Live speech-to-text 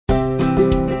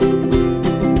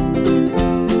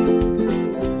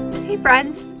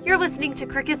friends, you're listening to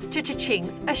Crickets to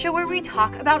Cha-Chings, a show where we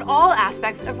talk about all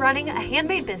aspects of running a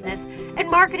handmade business and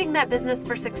marketing that business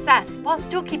for success while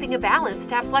still keeping a balance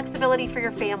to have flexibility for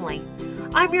your family.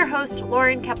 I'm your host,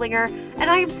 Lauren Keplinger, and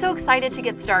I am so excited to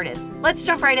get started. Let's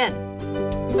jump right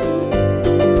in.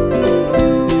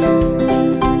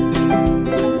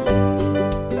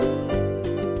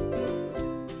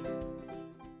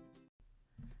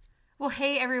 Well,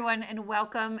 hey everyone, and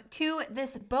welcome to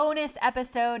this bonus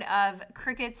episode of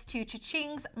Crickets to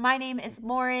Cha-Chings. My name is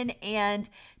Lauren, and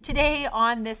today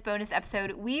on this bonus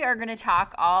episode, we are going to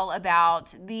talk all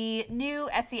about the new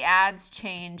Etsy ads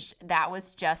change that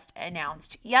was just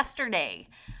announced yesterday.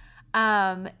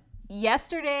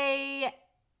 Yesterday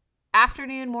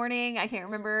afternoon, morning, I can't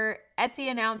remember,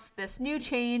 Etsy announced this new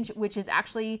change, which is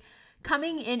actually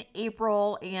coming in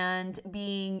April and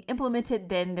being implemented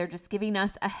then. They're just giving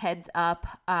us a heads up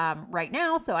right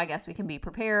now, so I guess we can be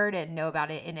prepared and know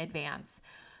about it in advance.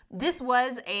 This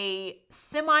was a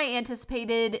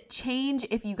semi-anticipated change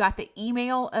if you got the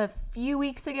email a few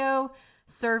weeks ago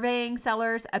surveying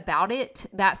sellers about it.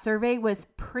 That survey was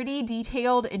pretty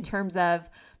detailed in terms of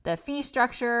the fee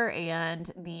structure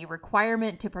and the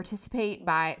requirement to participate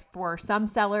for some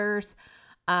sellers.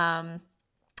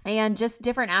 And just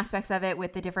different aspects of it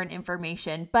with the different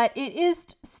information. But it is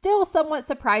still somewhat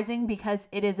surprising because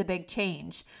it is a big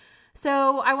change.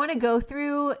 So I want to go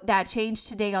through that change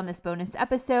today on this bonus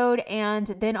episode and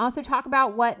then also talk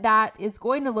about what that is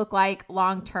going to look like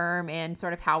long term and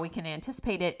sort of how we can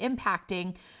anticipate it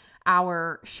impacting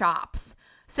our shops.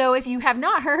 So if you have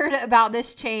not heard about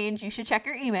this change, you should check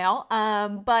your email.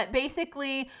 But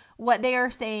basically, what they are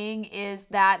saying is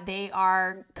that they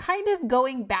are kind of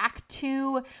going back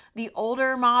to the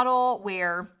older model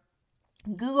where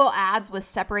Google Ads was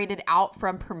separated out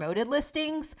from promoted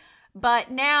listings,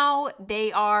 but now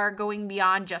they are going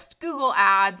beyond just Google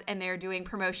Ads and they're doing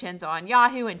promotions on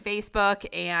Yahoo and Facebook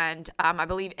and I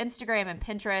believe Instagram and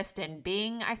Pinterest and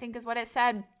Bing, I think is what it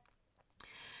said.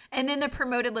 And then the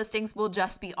promoted listings will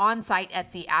just be on-site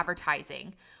Etsy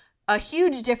advertising. A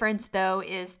huge difference, though,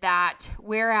 is that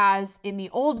whereas in the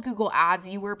old Google Ads,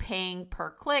 you were paying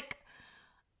per click,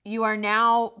 you are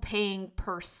now paying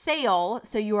per sale.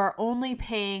 So you are only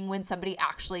paying when somebody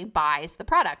actually buys the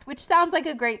product, which sounds like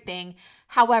a great thing.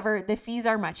 However, the fees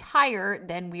are much higher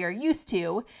than we are used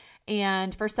to.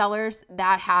 And for sellers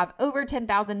that have over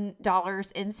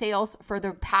 $10,000 in sales for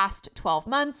the past 12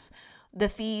 months, the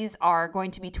fees are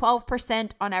going to be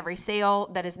 12% on every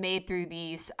sale that is made through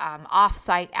these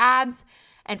off-site ads.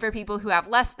 And for people who have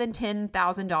less than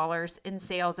 $10,000 in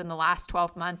sales in the last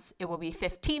 12 months, it will be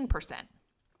 15%.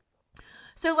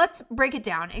 So let's break it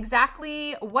down.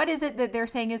 Exactly what is it that they're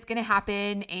saying is going to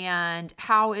happen and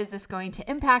how is this going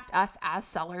to impact us as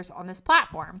sellers on this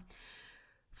platform?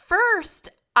 First,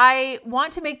 I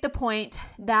want to make the point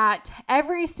that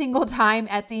every single time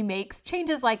Etsy makes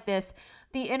changes like this,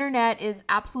 the internet is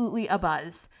absolutely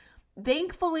abuzz.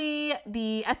 Thankfully,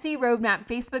 the Etsy Roadmap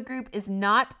Facebook group is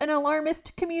not an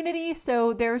alarmist community,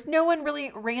 so there's no one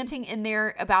really ranting in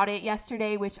there about it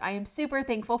yesterday, which I am super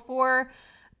thankful for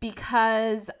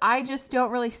because I just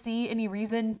don't really see any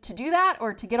reason to do that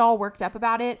or to get all worked up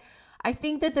about it. I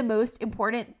think that the most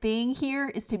important thing here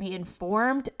is to be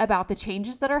informed about the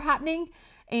changes that are happening,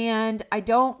 and I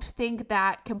don't think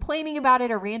that complaining about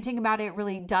it or ranting about it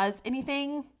really does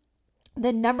anything.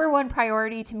 The number one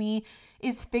priority to me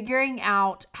is figuring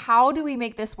out how do we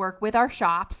make this work with our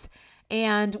shops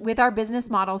and with our business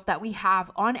models that we have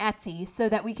on Etsy so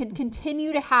that we can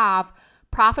continue to have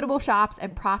profitable shops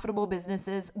and profitable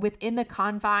businesses within the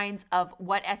confines of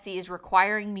what Etsy is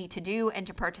requiring me to do and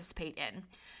to participate in.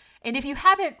 And if you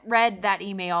haven't read that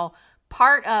email,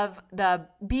 part of the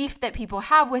beef that people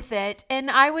have with it, and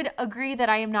I would agree that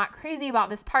I am not crazy about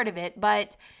this part of it,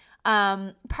 but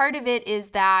part of it is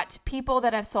that people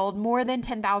that have sold more than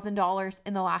 $10,000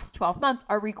 in the last 12 months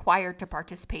are required to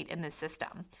participate in this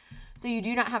system. So you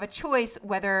do not have a choice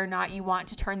whether or not you want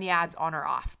to turn the ads on or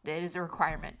off. It is a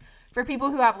requirement. For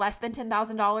people who have less than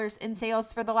 $10,000 in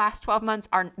sales for the last 12 months,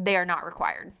 they are not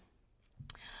required.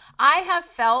 I have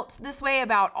felt this way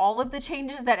about all of the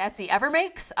changes that Etsy ever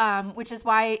makes, which is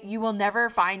why you will never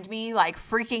find me like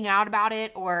freaking out about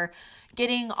it or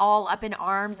getting all up in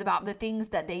arms about the things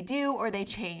that they do or they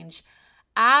change.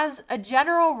 As a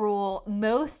general rule,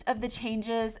 most of the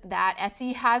changes that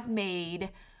Etsy has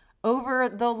made over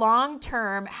the long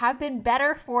term have been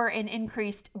better for and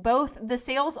increased both the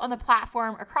sales on the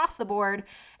platform across the board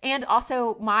and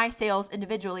also my sales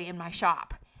individually in my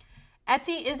shop.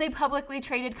 Etsy is a publicly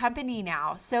traded company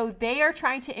now, so they are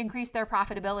trying to increase their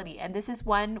profitability, and this is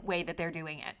one way that they're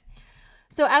doing it.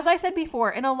 So as I said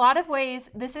before, in a lot of ways,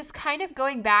 this is kind of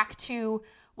going back to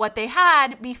what they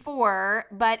had before,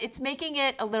 but it's making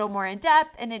it a little more in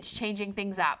depth and it's changing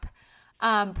things up.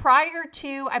 Prior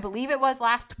to, I believe it was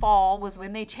last fall was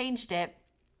when they changed it,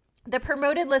 the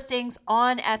promoted listings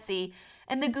on Etsy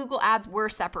and the Google ads were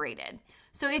separated.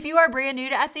 So if you are brand new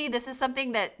to Etsy, this is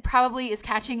something that probably is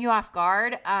catching you off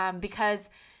guard because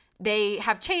they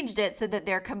have changed it so that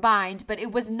they're combined, but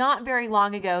it was not very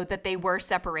long ago that they were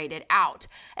separated out.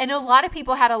 And a lot of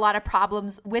people had a lot of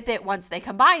problems with it once they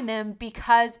combined them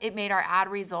because it made our ad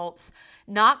results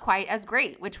not quite as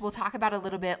great, which we'll talk about a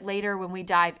little bit later when we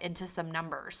dive into some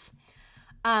numbers.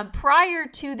 Prior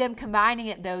to them combining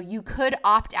it, though, you could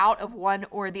opt out of one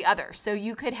or the other. So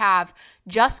you could have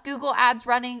just Google ads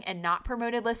running and not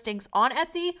promoted listings on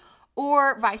Etsy,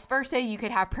 or vice versa. You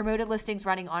could have promoted listings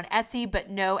running on Etsy, but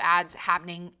no ads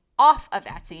happening off of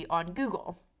Etsy on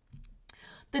Google.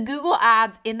 The Google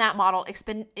ads in that model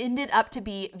ended up to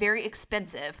be very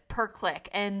expensive per click,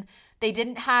 and they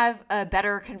didn't have a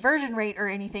better conversion rate or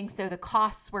anything, so the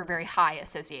costs were very high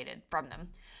associated from them.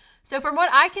 So from what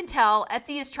I can tell,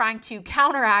 Etsy is trying to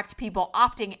counteract people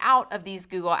opting out of these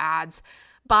Google ads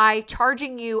by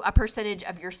charging you a percentage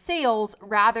of your sales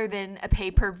rather than a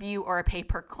pay-per-view or a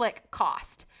pay-per-click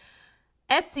cost.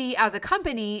 Etsy as a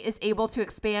company is able to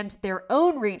expand their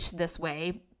own reach this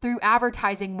way through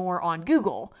advertising more on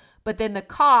Google, but then the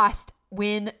cost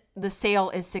when the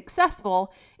sale is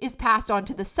successful is passed on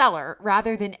to the seller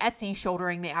rather than Etsy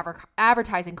shouldering the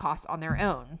advertising costs on their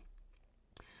own.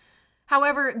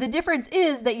 However, the difference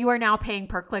is that you are now paying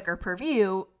per click or per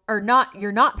view, or not,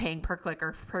 you're not paying per click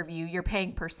or per view, you're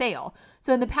paying per sale.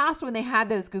 So in the past, when they had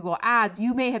those Google ads,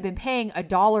 you may have been paying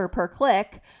 $1 per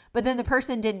click, but then the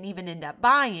person didn't even end up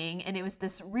buying. And it was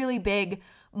this really big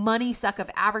money suck of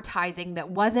advertising that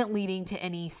wasn't leading to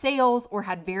any sales or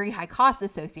had very high costs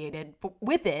associated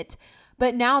with it.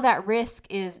 But now that risk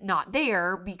is not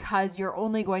there because you're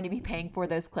only going to be paying for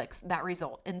those clicks that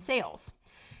result in sales.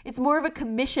 It's more of a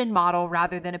commission model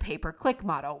rather than a pay-per-click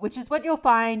model, which is what you'll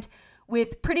find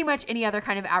with pretty much any other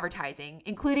kind of advertising,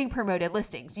 including promoted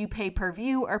listings. You pay per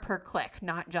view or per click,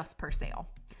 not just per sale.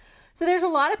 So there's a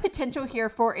lot of potential here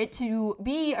for it to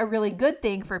be a really good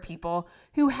thing for people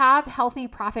who have healthy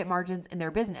profit margins in their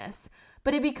business.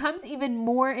 But it becomes even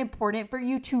more important for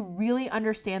you to really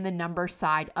understand the number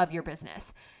side of your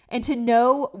business and to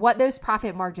know what those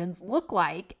profit margins look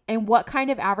like and what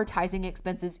kind of advertising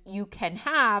expenses you can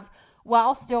have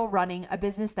while still running a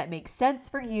business that makes sense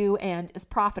for you and is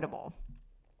profitable.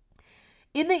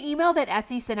 In the email that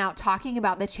Etsy sent out talking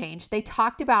about the change, they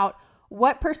talked about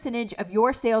what percentage of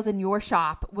your sales in your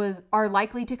shop are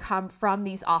likely to come from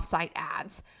these offsite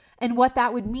ads and what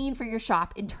that would mean for your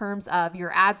shop in terms of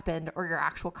your ad spend or your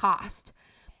actual cost.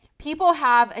 People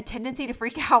have a tendency to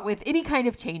freak out with any kind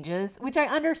of changes, which I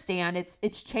understand.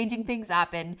 It's changing things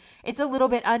up and it's a little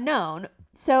bit unknown.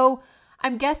 So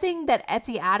I'm guessing that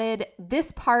Etsy added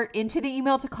this part into the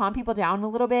email to calm people down a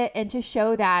little bit and to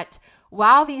show that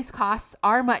while these costs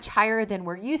are much higher than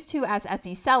we're used to as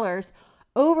Etsy sellers,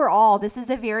 overall, this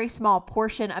is a very small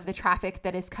portion of the traffic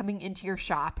that is coming into your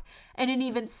shop and an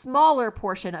even smaller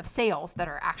portion of sales that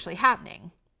are actually happening.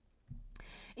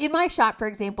 In my shop, for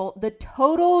example, the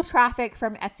total traffic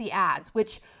from Etsy ads,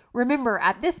 which remember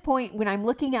at this point when I'm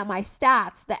looking at my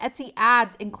stats, the Etsy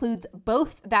ads includes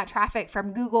both that traffic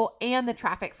from Google and the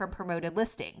traffic from promoted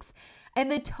listings.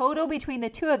 And the total between the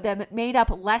two of them made up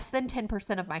less than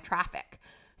 10% of my traffic.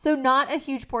 So not a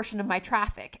huge portion of my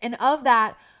traffic. And of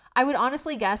that, I would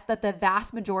honestly guess that the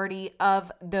vast majority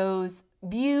of those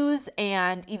views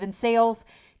and even sales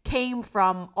came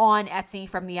from on Etsy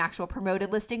from the actual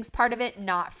promoted listings part of it,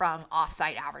 not from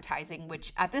offsite advertising,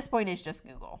 which at this point is just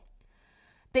Google.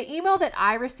 The email that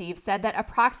I received said that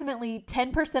approximately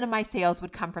 10% of my sales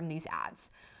would come from these ads.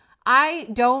 I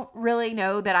don't really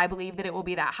know that I believe that it will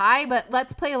be that high, but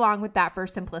let's play along with that for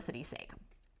simplicity's sake.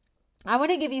 I want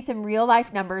to give you some real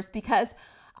life numbers because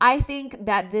I think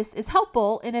that this is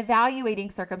helpful in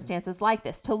evaluating circumstances like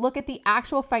this to look at the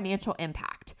actual financial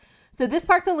impact. So this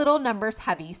part's a little numbers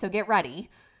heavy, so get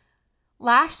ready.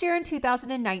 Last year in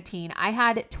 2019, I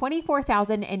had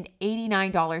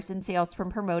 $24,089 in sales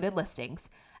from promoted listings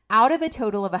out of a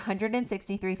total of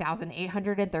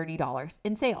 $163,830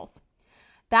 in sales.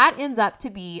 That ends up to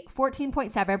be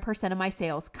 14.7% of my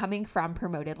sales coming from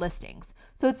promoted listings.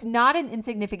 So it's not an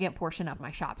insignificant portion of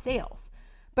my shop sales.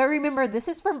 But remember, this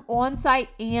is from on-site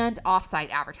and off-site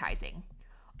advertising.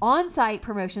 On-site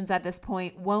promotions at this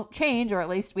point won't change, or at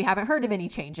least we haven't heard of any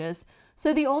changes.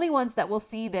 So the only ones that will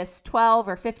see this 12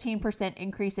 or 15%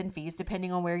 increase in fees,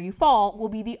 depending on where you fall, will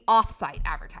be the off-site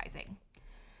advertising.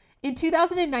 In In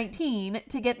 2019,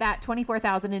 to get that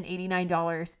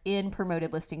 $24,089 in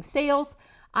promoted listing sales,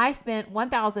 I spent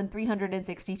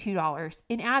 $1,362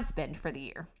 in ad spend for the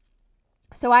year.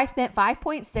 So I spent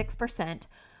 5.6%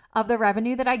 of the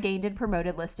revenue that I gained in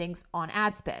promoted listings on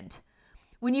ad spend.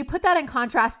 When you put that in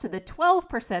contrast to the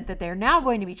 12% that they're now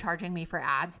going to be charging me for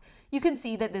ads, you can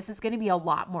see that this is going to be a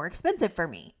lot more expensive for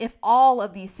me if all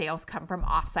of these sales come from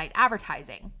offsite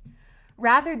advertising.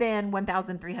 Rather than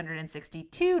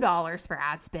 $1,362 for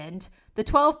ad spend, the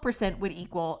 12% would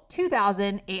equal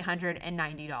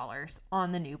 $2,890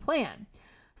 on the new plan.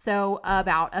 So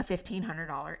about a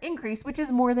 $1,500 increase, which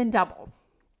is more than double.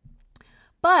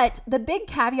 But the big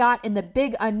caveat and the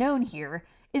big unknown here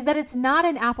is that it's not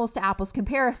an apples to apples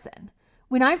comparison.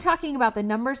 When I'm talking about the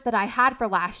numbers that I had for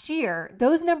last year,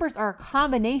 those numbers are a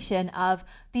combination of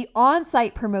the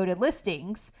on-site promoted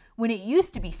listings when it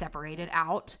used to be separated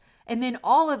out, and then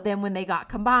all of them when they got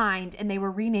combined and they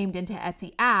were renamed into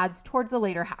Etsy ads towards the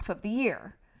later half of the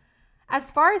year.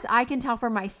 As far as I can tell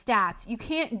from my stats, you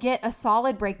can't get a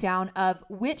solid breakdown of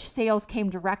which sales came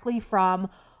directly from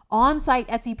on-site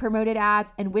Etsy promoted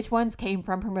ads and which ones came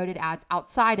from promoted ads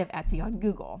outside of Etsy on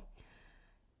Google.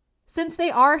 Since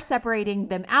they are separating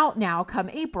them out now come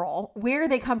April, where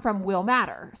they come from will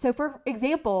matter. So for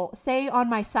example, say on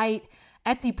my site,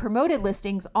 Etsy promoted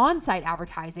listings on-site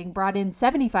advertising brought in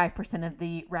 75% of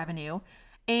the revenue,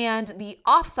 and the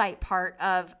off-site part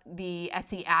of the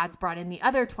Etsy ads brought in the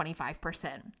other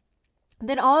 25%.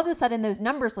 Then all of a sudden, those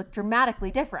numbers look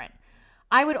dramatically different.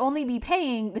 I would only be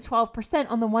paying the 12%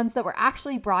 on the ones that were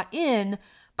actually brought in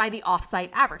by the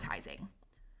off-site advertising.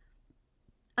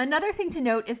 Another thing to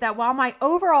note is that while my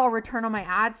overall return on my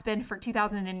ad spend for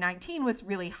 2019 was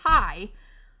really high,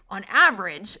 on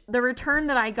average, the return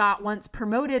that I got once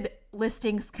promoted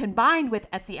listings combined with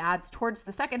Etsy ads towards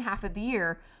the second half of the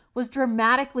year was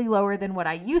dramatically lower than what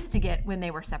I used to get when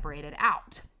they were separated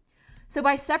out. So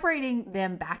by separating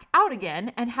them back out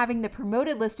again and having the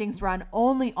promoted listings run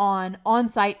only on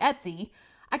on-site Etsy,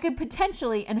 I could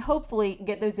potentially and hopefully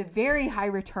get those very high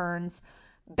returns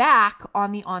back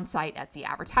on the on-site Etsy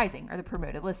advertising or the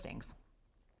promoted listings.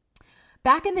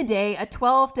 Back in the day, a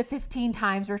 12 to 15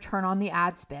 times return on the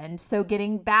ad spend, so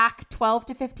getting back $12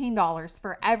 to $15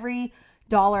 for every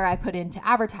dollar I put into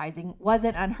advertising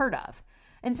wasn't unheard of.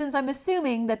 And since I'm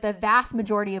assuming that the vast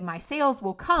majority of my sales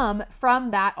will come from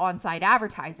that on-site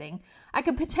advertising, I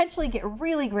could potentially get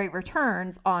really great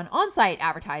returns on on-site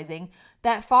advertising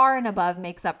that far and above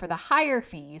makes up for the higher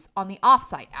fees on the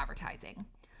off-site advertising.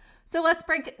 So let's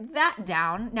break that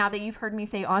down now that you've heard me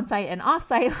say on-site and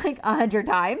off-site like 100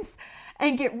 times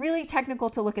and get really technical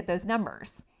to look at those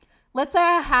numbers. Let's say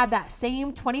I had that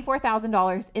same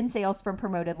 $24,000 in sales from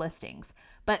promoted listings,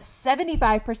 but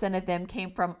 75% of them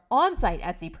came from on-site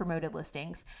Etsy promoted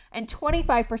listings and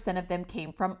 25% of them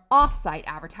came from off-site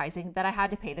advertising that I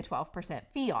had to pay the 12%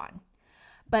 fee on.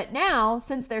 But now,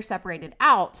 since they're separated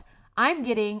out, I'm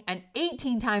getting an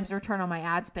 18 times return on my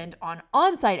ad spend on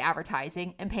on-site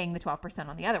advertising and paying the 12%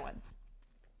 on the other ones.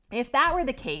 If that were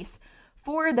the case,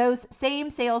 for those same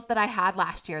sales that I had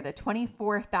last year, the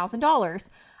 $24,000,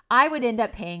 I would end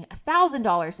up paying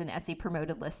 $1,000 in Etsy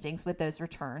promoted listings with those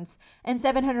returns and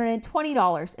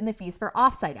 $720 in the fees for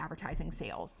offsite advertising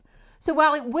sales. So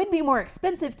while it would be more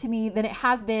expensive to me than it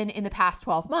has been in the past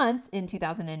 12 months in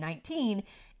 2019,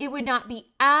 it would not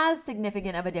be as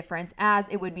significant of a difference as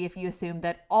it would be if you assume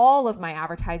that all of my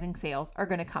advertising sales are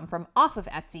going to come from off of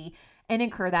Etsy and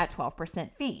incur that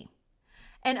 12% fee.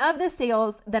 And of the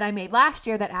sales that I made last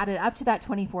year that added up to that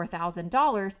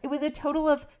 $24,000, it was a total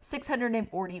of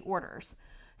 640 orders.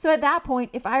 So at that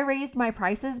point, if I raised my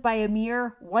prices by a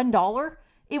mere $1,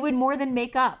 it would more than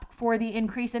make up for the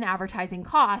increase in advertising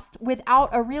costs without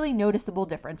a really noticeable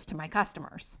difference to my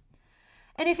customers.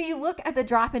 And if you look at the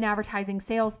drop in advertising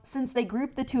sales since they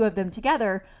grouped the two of them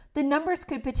together, the numbers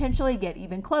could potentially get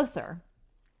even closer.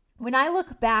 When I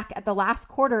look back at the last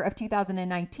quarter of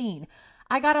 2019,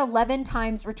 I got 11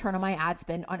 times return on my ad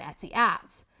spend on Etsy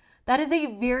ads. That is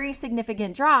a very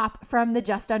significant drop from the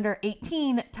just under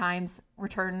 18 times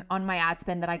return on my ad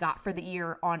spend that I got for the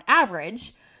year on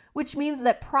average, which means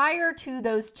that prior to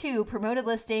those two promoted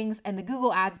listings and the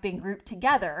Google ads being grouped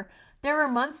together, there were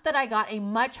months that I got a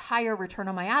much higher return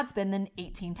on my ad spend than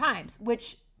 18 times,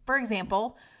 which, for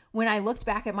example, when I looked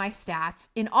back at my stats,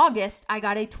 in August, I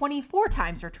got a 24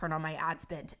 times return on my ad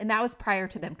spend, and that was prior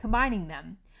to them combining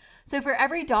them. So for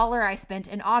every dollar I spent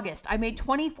in August, I made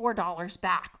 $24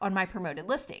 back on my promoted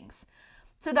listings.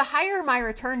 So the higher my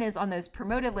return is on those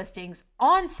promoted listings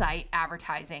on-site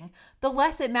advertising, the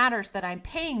less it matters that I'm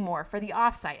paying more for the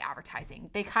off-site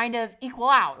advertising. They kind of equal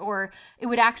out, or it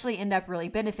would actually end up really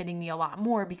benefiting me a lot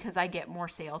more because I get more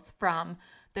sales from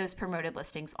those promoted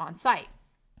listings on-site.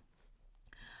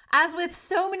 As with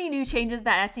so many new changes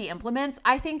that Etsy implements,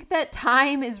 I think that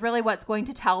time is really what's going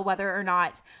to tell whether or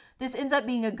not this ends up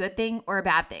being a good thing or a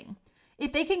bad thing.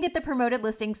 If they can get the promoted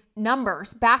listings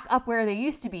numbers back up where they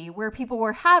used to be, where people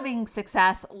were having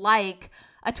success like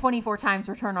a 24 times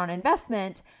return on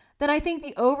investment, then I think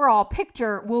the overall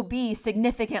picture will be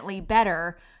significantly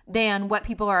better than what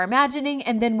people are imagining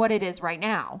and than what it is right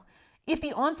now. If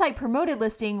the on-site promoted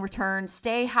listing returns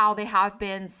stay how they have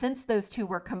been since those two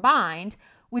were combined,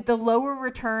 with the lower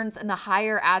returns and the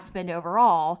higher ad spend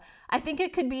overall, I think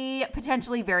it could be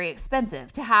potentially very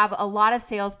expensive to have a lot of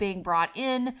sales being brought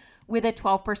in with a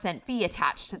 12% fee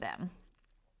attached to them.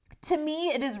 To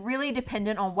me, it is really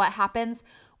dependent on what happens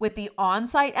with the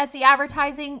on-site Etsy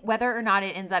advertising, whether or not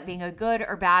it ends up being a good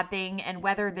or bad thing, and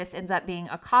whether this ends up being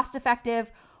a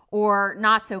cost-effective or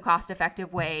not so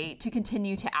cost-effective way to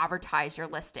continue to advertise your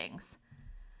listings.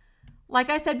 Like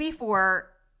I said before,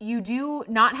 you do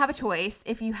not have a choice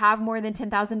if you have more than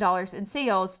 $10,000 in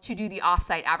sales to do the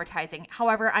off-site advertising.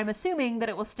 However, I'm assuming that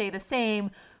it will stay the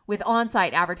same with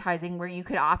on-site advertising where you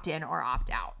could opt in or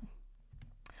opt out.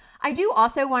 I do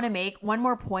also want to make one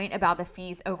more point about the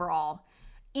fees overall.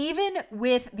 Even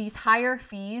with these higher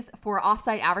fees for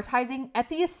off-site advertising,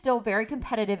 Etsy is still very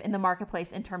competitive in the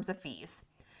marketplace in terms of fees.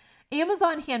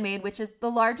 Amazon Handmade, which is the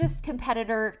largest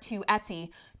competitor to Etsy,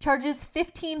 charges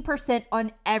 15%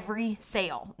 on every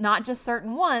sale, not just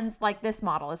certain ones like this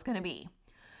model is going to be.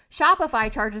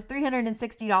 Shopify charges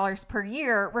 $360 per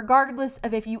year, regardless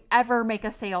of if you ever make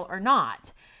a sale or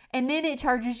not. And then it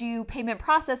charges you payment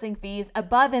processing fees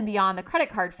above and beyond the credit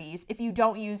card fees if you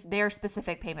don't use their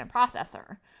specific payment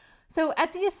processor. So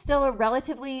Etsy is still a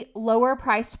relatively lower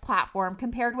priced platform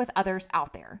compared with others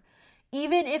out there.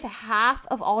 Even if half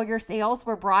of all your sales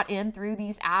were brought in through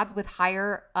these ads with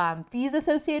higher fees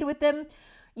associated with them,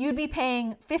 you'd be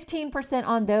paying 15%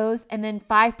 on those and then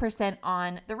 5%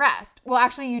 on the rest. Well,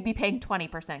 actually, you'd be paying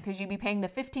 20% because you'd be paying the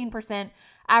 15%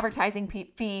 advertising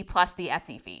fee plus the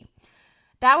Etsy fee.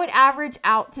 That would average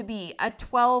out to be a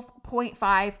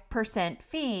 12.5%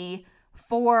 fee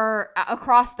for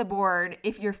across the board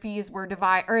if your fees were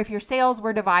if your sales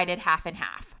were divided half and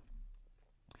half.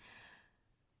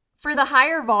 For the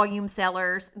higher volume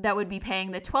sellers that would be paying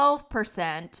the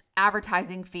 12%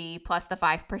 advertising fee plus the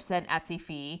 5% Etsy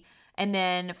fee, and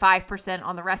then 5%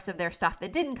 on the rest of their stuff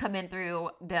that didn't come in through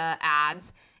the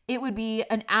ads, it would be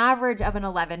an average of an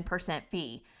 11%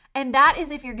 fee. And that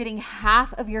is if you're getting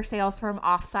half of your sales from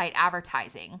offsite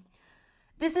advertising.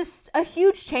 This is a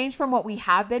huge change from what we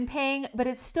have been paying, but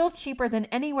it's still cheaper than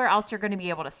anywhere else you're going to be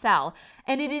able to sell.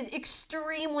 And it is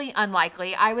extremely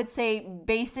unlikely, I would say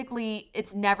basically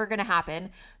it's never going to happen,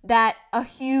 that a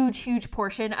huge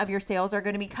portion of your sales are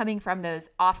going to be coming from those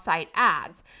offsite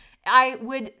ads. I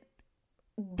would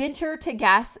venture to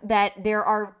guess that there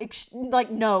are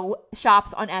no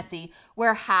shops on Etsy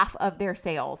where half of their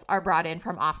sales are brought in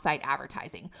from offsite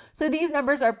advertising. So these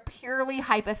numbers are purely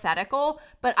hypothetical,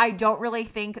 but I don't really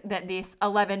think that this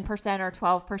 11% or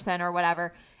 12% or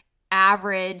whatever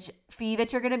average fee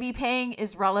that you're going to be paying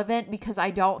is relevant, because I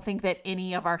don't think that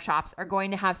any of our shops are going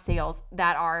to have sales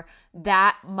that are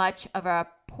that much of a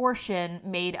portion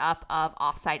made up of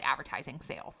offsite advertising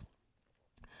sales.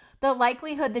 The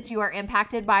likelihood that you are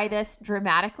impacted by this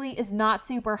dramatically is not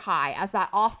super high, as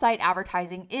that offsite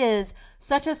advertising is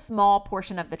such a small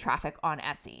portion of the traffic on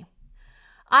Etsy.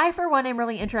 I, for one, am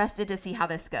really interested to see how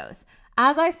this goes.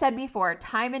 As I've said before,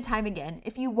 time and time again,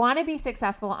 if you want to be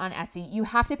successful on Etsy, you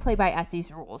have to play by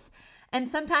Etsy's rules. And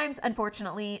sometimes,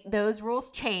 unfortunately, those rules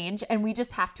change and we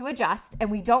just have to adjust, and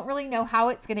we don't really know how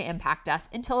it's going to impact us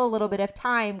until a little bit of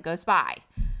time goes by.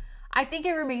 I think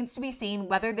it remains to be seen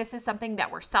whether this is something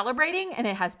that we're celebrating and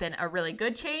it has been a really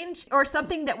good change, or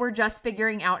something that we're just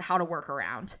figuring out how to work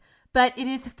around. But it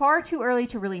is far too early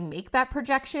to really make that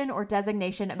projection or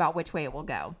designation about which way it will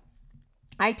go.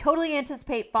 I totally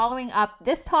anticipate following up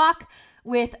this talk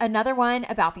with another one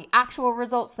about the actual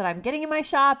results that I'm getting in my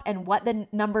shop and what the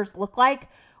numbers look like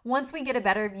once we get a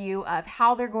better view of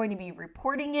how they're going to be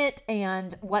reporting it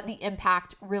and what the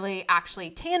impact really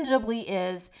actually tangibly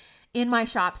is in my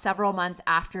shop several months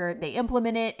after they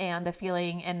implement it, and the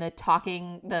feeling and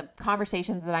the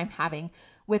conversations that I'm having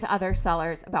with other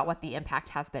sellers about what the impact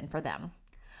has been for them.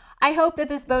 I hope that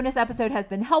this bonus episode has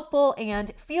been helpful,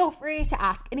 and feel free to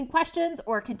ask any questions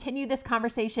or continue this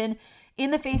conversation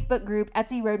in the Facebook group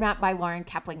Etsy Roadmap by Lauren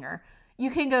Keplinger. You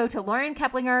can go to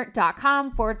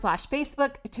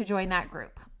laurenkeplinger.com/Facebook to join that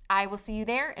group. I will see you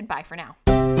there, and bye for now.